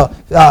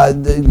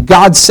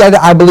 God said it,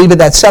 I believe it,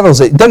 that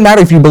settles it. It doesn't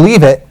matter if you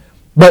believe it,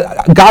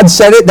 but God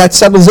said it, that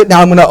settles it,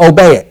 now I'm going to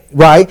obey it,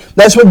 right?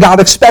 That's what God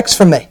expects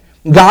from me.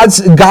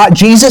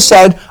 Jesus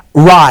said,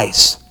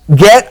 rise.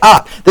 Get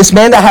up. This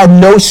man that had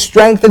no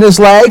strength in his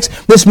legs,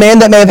 this man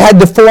that may have had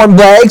deformed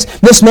legs,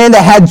 this man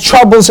that had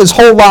troubles his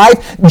whole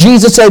life,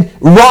 Jesus said,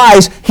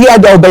 rise. He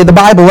had to obey the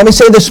Bible. Let me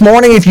say this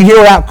morning, if you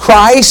hear about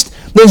Christ,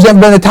 there's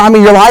never been a time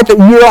in your life that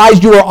you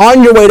realized you were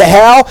on your way to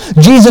hell.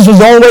 Jesus was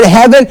the only way to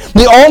heaven.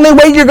 The only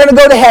way you're going to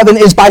go to heaven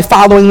is by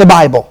following the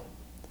Bible.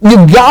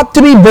 You've got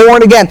to be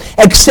born again.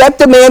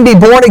 Except a man be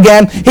born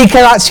again, he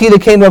cannot see the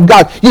kingdom of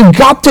God. You've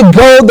got to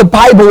go the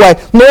Bible way.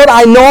 Lord,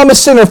 I know I'm a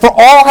sinner, for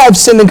all have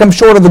sinned and come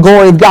short of the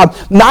glory of God.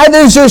 Neither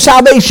is there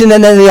salvation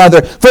in any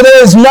other. For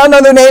there is none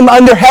other name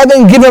under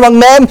heaven given among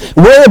men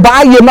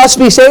whereby you must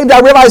be saved.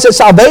 I realize that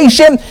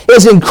salvation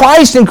is in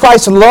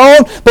Christ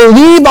alone.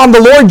 Believe on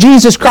the Lord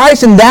Jesus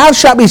Christ, and thou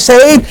shalt be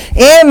saved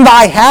in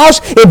thy house,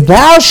 if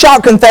thou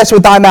shalt confess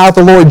with thy mouth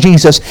the Lord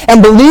Jesus,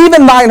 and believe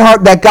in thine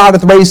heart that God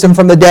hath raised him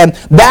from the dead.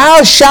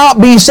 Thou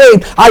shalt be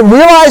saved. I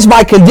realize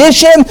my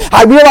condition.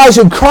 I realize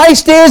who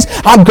Christ is.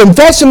 I'm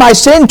confessing my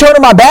sin,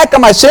 turning my back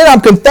on my sin. I'm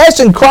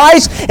confessing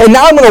Christ, and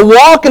now I'm going to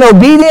walk in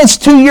obedience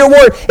to your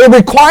word. It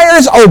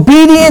requires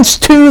obedience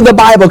to the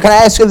Bible. Can I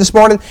ask you this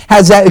morning,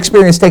 has that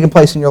experience taken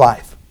place in your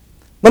life?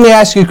 Let me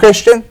ask you,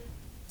 Christian,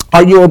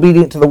 are you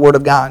obedient to the word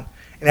of God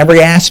in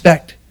every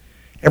aspect,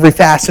 every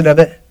facet of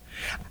it?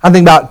 I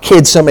think about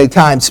kids so many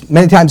times.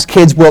 Many times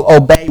kids will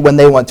obey when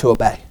they want to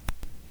obey.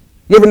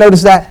 You ever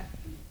notice that?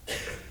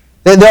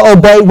 They'll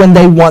obey when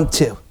they want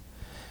to.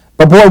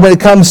 But boy, when it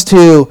comes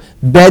to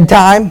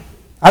bedtime,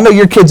 I know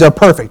your kids are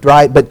perfect,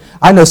 right? But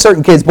I know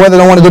certain kids, boy, they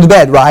don't want to go to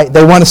bed, right?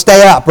 They want to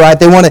stay up, right?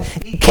 They want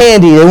to eat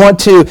candy. They want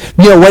to,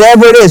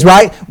 whatever it is,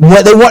 right?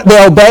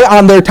 They obey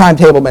on their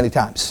timetable many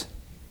times.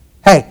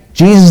 Hey,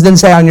 Jesus didn't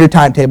say on your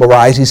timetable,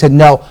 rise. He said,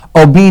 no,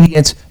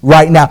 obedience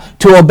right now.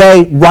 To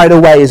obey right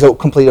away is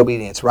complete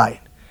obedience,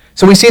 right?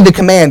 So we see the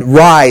command,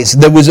 rise.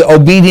 There was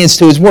obedience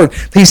to his word.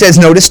 He says,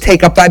 notice,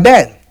 take up thy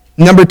bed.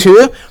 Number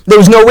two, there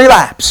was no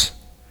relapse.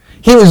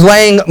 He was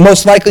laying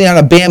most likely on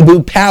a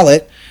bamboo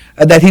pallet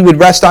that he would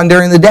rest on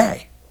during the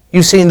day.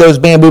 You've seen those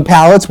bamboo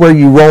pallets where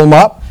you roll them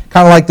up,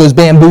 kind of like those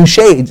bamboo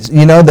shades.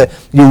 You roll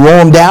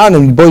them down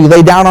and you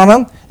lay down on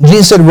them.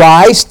 Jesus said,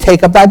 rise,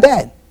 take up thy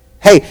bed.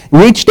 Hey,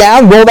 reach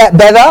down, roll that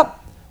bed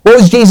up. What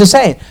was Jesus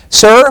saying?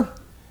 Sir,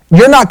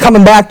 you're not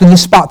coming back to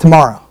this spot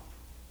tomorrow.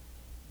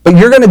 But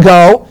you're going to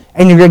go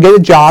and you're going to get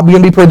a job. You're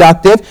going to be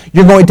productive.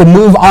 You're going to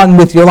move on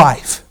with your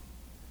life.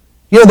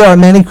 There are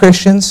many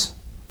Christians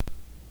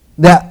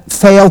that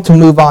fail to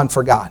move on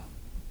for God.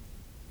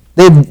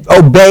 They've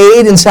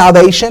obeyed in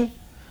salvation,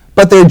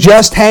 but they're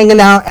just hanging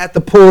out at the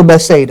pool of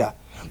Bethsaida.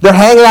 They're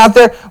hanging out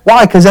there.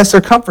 Why? Because that's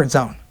their comfort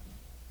zone.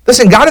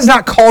 Listen, God has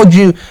not called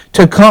you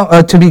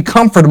to be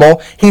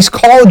comfortable. He's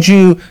called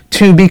you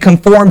to be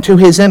conformed to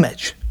his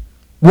image.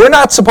 We're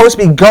not supposed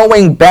to be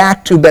going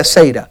back to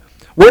Bethsaida.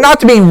 We're not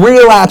to be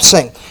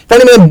relapsing. If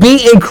any man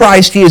be in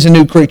Christ, he is a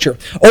new creature.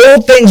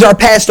 Old things are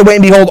passed away,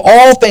 and behold,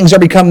 all things are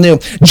become new.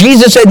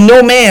 Jesus said,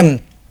 no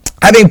man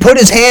having put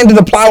his hand to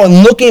the plow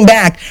and looking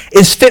back,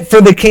 is fit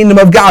for the kingdom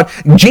of God.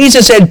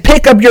 Jesus said,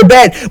 pick up your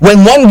bed.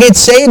 When one gets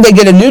saved, they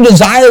get a new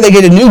desire, they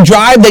get a new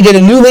drive, they get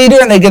a new leader,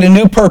 and they get a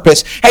new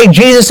purpose. Hey,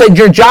 Jesus said,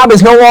 your job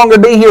is no longer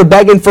to be here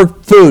begging for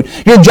food.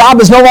 Your job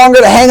is no longer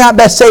to hang out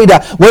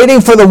Bethsaida, waiting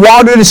for the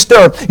water to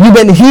stir. You've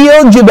been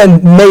healed, you've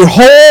been made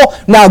whole.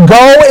 Now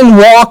go and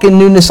walk in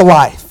newness of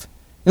life.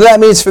 You know what that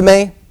means for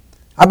me?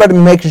 I better be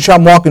making sure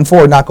I'm walking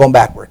forward, not going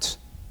backwards.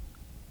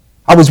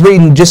 I was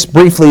reading just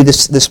briefly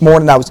this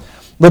morning. I was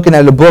looking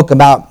at a book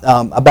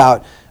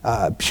about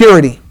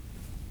purity,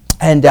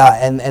 and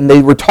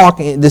they were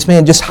talking. This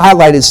man just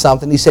highlighted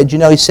something. He said,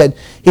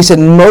 he said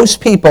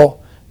most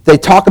people, they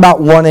talk about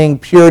wanting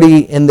purity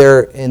in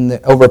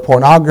over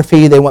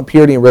pornography. They want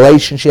purity in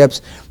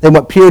relationships. They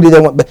want purity.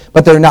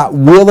 But they're not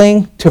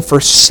willing to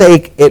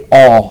forsake it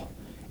all,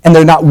 and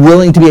they're not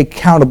willing to be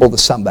accountable to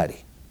somebody.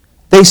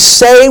 They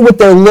say with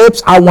their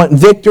lips, "I want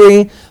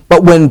victory,"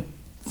 but when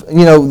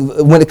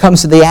it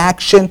comes to the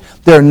action,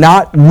 they're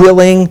not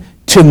willing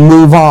to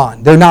move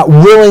on. They're not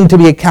willing to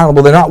be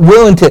accountable. They're not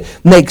willing to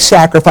make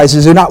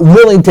sacrifices. They're not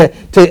willing to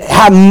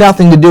have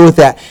nothing to do with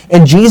that.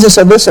 And Jesus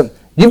said, listen,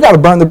 you've got to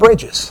burn the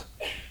bridges.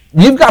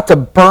 You've got to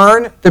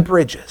burn the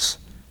bridges.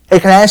 Hey,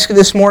 can I ask you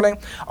this morning,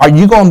 are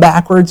you going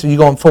backwards or are you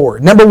going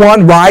forward? Number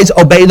one, rise,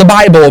 obey the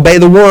Bible, obey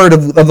the word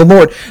of the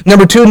Lord.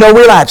 Number two, no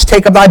relapse.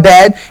 Take up thy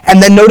bed, and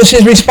then notice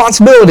his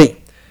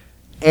responsibility,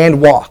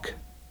 and walk.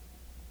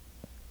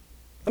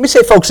 Let me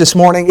say, folks, this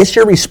morning, it's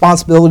your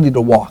responsibility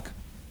to walk.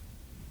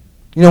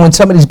 When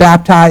somebody's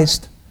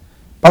baptized,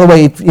 by the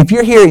way, if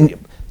you're here,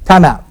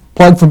 time out,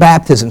 plug for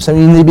baptism. Some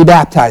of you need to be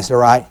baptized, all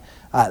right?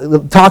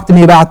 Talk to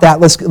me about that.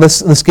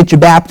 Let's get you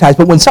baptized.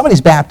 But when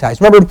somebody's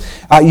baptized, remember,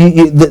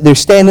 they're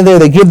standing there,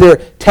 they give their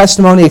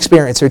testimony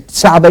experience, their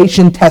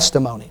salvation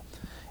testimony.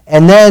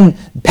 And then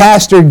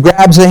pastor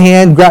grabs a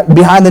hand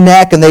behind the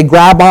neck, and they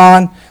grab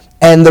on,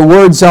 and the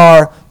words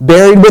are,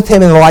 buried with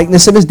him in the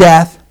likeness of his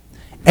death,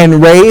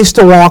 and raised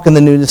to walk in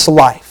the newness of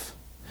life.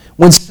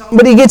 When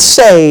somebody gets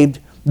saved,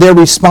 their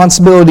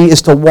responsibility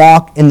is to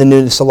walk in the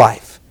newness of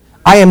life.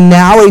 I am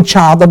now a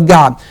child of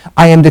God.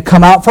 I am to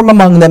come out from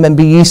among them and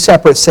be ye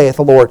separate, saith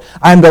the Lord.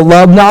 I am to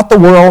love not the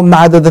world,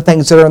 neither the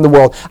things that are in the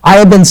world. I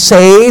have been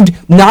saved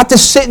not to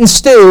sit and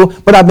stew,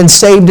 but I've been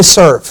saved to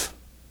serve.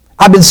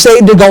 I've been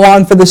saved to go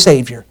on for the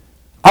Savior.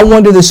 I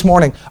wonder this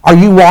morning, are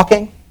you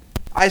walking?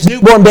 As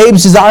newborn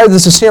babes desire the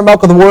sincere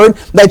milk of the word,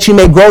 that you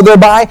may grow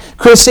thereby.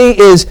 Chrissy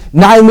is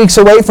 9 weeks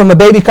away from the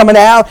baby coming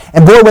out.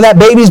 And boy, when that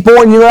baby's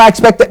born, you know what I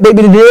expect that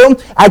baby to do?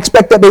 I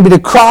expect that baby to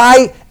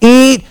cry,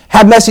 eat,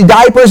 have messy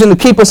diapers, and to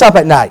keep us up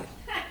at night.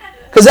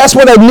 Because that's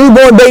what a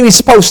newborn baby's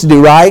supposed to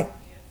do, right?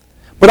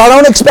 But I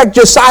don't expect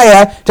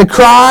Josiah to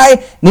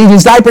cry, need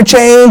his diaper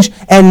change,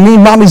 and need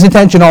mommy's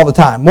attention all the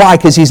time. Why?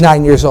 Because he's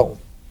 9 years old.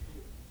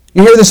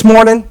 You here this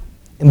morning?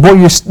 And boy,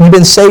 you've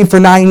been saved for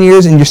 9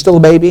 years and you're still a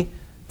baby?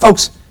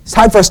 Folks, it's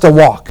time for us to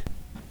walk.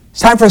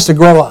 It's time for us to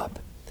grow up.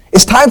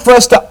 It's time for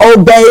us to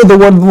obey the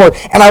word of the Lord.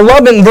 And I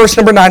love in verse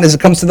number 9 as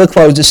it comes to the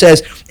close, it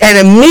says, and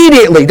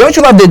immediately, don't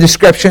you love the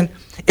description?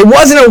 It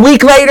wasn't a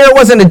week later, it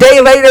wasn't a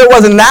day later, it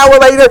wasn't an hour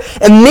later.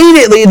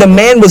 Immediately the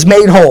man was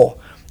made whole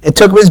and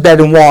took up his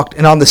bed and walked,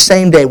 and on the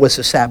same day was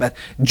the Sabbath.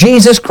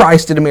 Jesus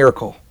Christ did a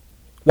miracle.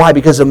 Why?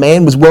 Because the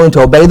man was willing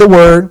to obey the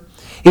word,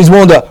 he was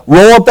willing to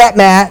roll up that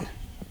mat, and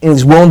he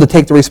was willing to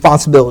take the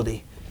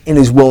responsibility. And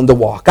is willing to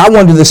walk. I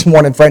wonder this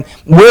morning, friend,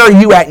 where are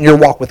you at in your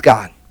walk with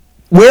God?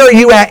 Where are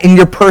you at in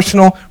your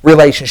personal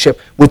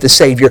relationship with the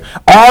Savior?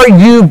 Are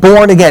you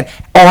born again?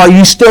 Or are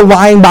you still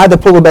lying by the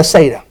pool of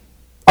Bethsaida?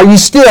 Are you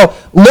still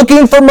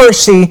looking for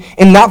mercy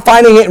and not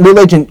finding it in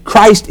religion?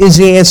 Christ is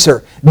the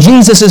answer.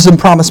 Jesus is the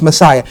promised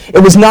Messiah. It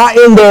was not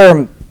in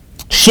their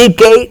sheep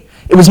gate.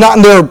 It was not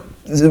in their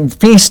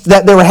feast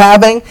that they were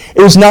having.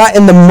 It was not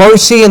in the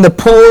mercy and the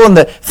pool and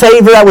the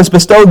favor that was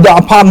bestowed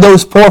upon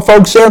those poor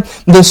folks there.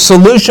 The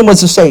solution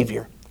was the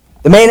Savior.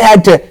 The man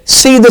had to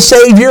see the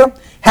Savior,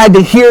 had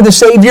to hear the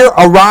Savior,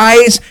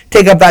 arise,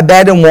 take up thy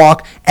bed and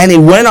walk, and he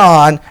went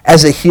on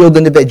as a healed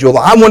individual.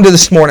 I wonder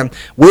this morning,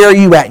 where are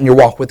you at in your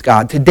walk with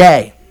God?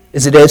 Today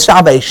is a day of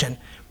salvation,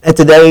 and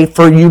today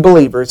for you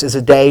believers is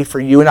a day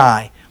for you and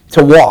I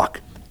to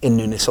walk in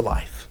newness of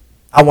life.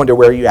 I wonder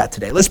where are you at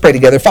today. Let's pray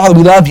together. Father,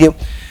 we love you.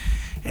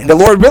 And the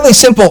Lord, really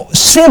simple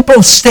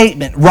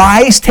statement.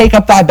 Rise, take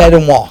up thy bed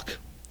and walk.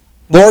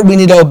 Lord, we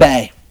need to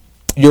obey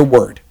your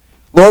word.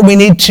 Lord, we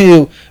need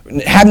to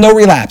have no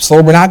relapse.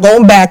 Lord, we're not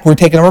going back. We're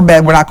taking our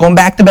bed. We're not going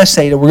back to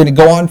Bethsaida. We're going to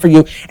go on for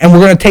you. And we're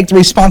going to take the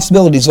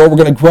responsibilities. Lord, we're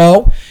going to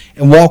grow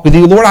and walk with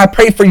you. Lord, I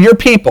pray for your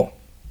people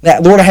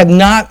that, Lord, I have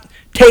not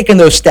taken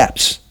those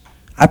steps.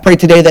 I pray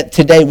today that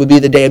today would be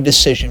the day of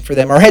decision for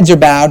them. Our heads are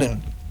bowed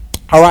and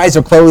our eyes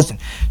are closed. And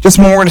just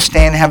a moment, we're going to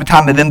stand and have a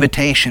time of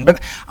invitation. But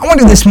I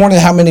wonder this morning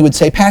how many would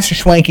say, Pastor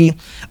Schwenke,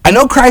 I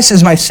know Christ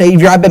is my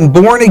Savior. I've been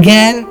born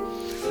again,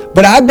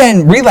 but I've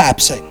been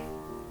relapsing.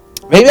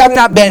 Maybe I've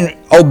not been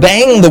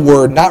obeying the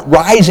word, not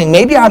rising.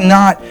 Maybe I'm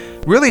not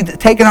really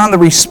taking on the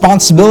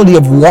responsibility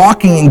of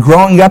walking and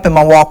growing up in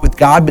my walk with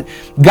God. But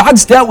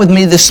God's dealt with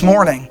me this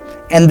morning.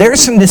 and there's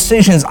some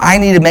decisions I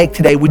need to make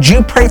today. Would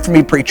you pray for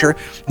me, preacher?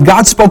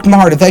 God spoke to my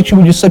heart. If that's you,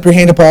 would you slip your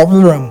hand up all over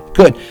the room?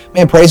 Good.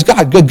 Man, praise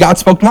God. Good. God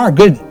spoke to my heart.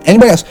 Good.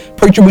 Anybody else?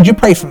 Preacher, would you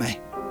pray for me?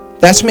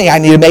 That's me. I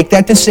need to make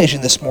that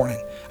decision this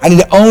morning. I need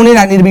to own it.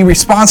 I need to be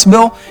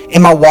responsible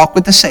in my walk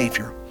with the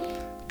Savior.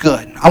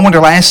 Good. I wonder,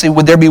 lastly,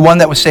 would there be one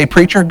that would say,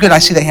 preacher? Good. I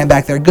see the hand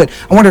back there. Good.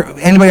 I wonder,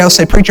 anybody else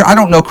say, preacher, I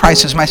don't know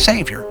Christ as my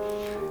Savior.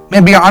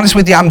 Man, be honest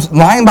with you, I'm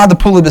lying by the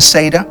pool of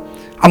Bethesda.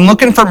 I'm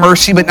looking for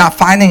mercy, but not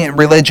finding it in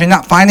religion,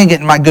 not finding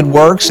it in my good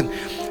works, and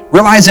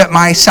realize that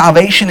my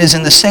salvation is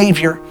in the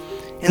Savior.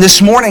 And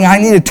this morning, I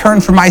need to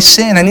turn from my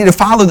sin. I need to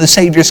follow the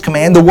Savior's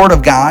command, the Word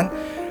of God.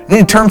 I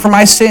need to turn from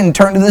my sin,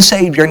 turn to the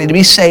Savior. I need to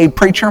be saved.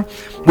 Preacher,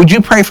 would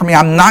you pray for me?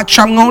 I'm not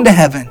sure I'm going to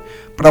heaven,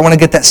 but I want to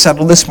get that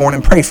settled this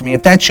morning. Pray for me.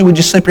 If that's you, would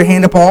you slip your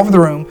hand up all over the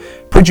room?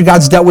 Preacher,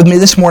 God's dealt with me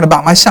this morning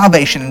about my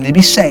salvation and to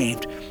be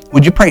saved.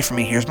 Would you pray for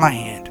me? Here's my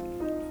hand.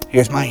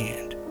 Here's my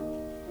hand.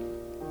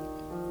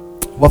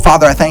 Well,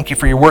 Father, I thank you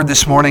for your word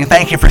this morning.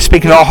 Thank you for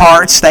speaking to our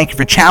hearts. Thank you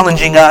for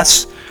challenging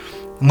us.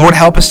 Lord,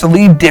 help us to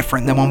leave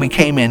different than when we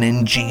came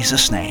in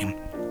Jesus' name.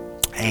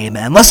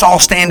 Amen. Let's all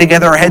stand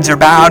together. Our heads are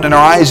bowed and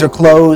our eyes are closed.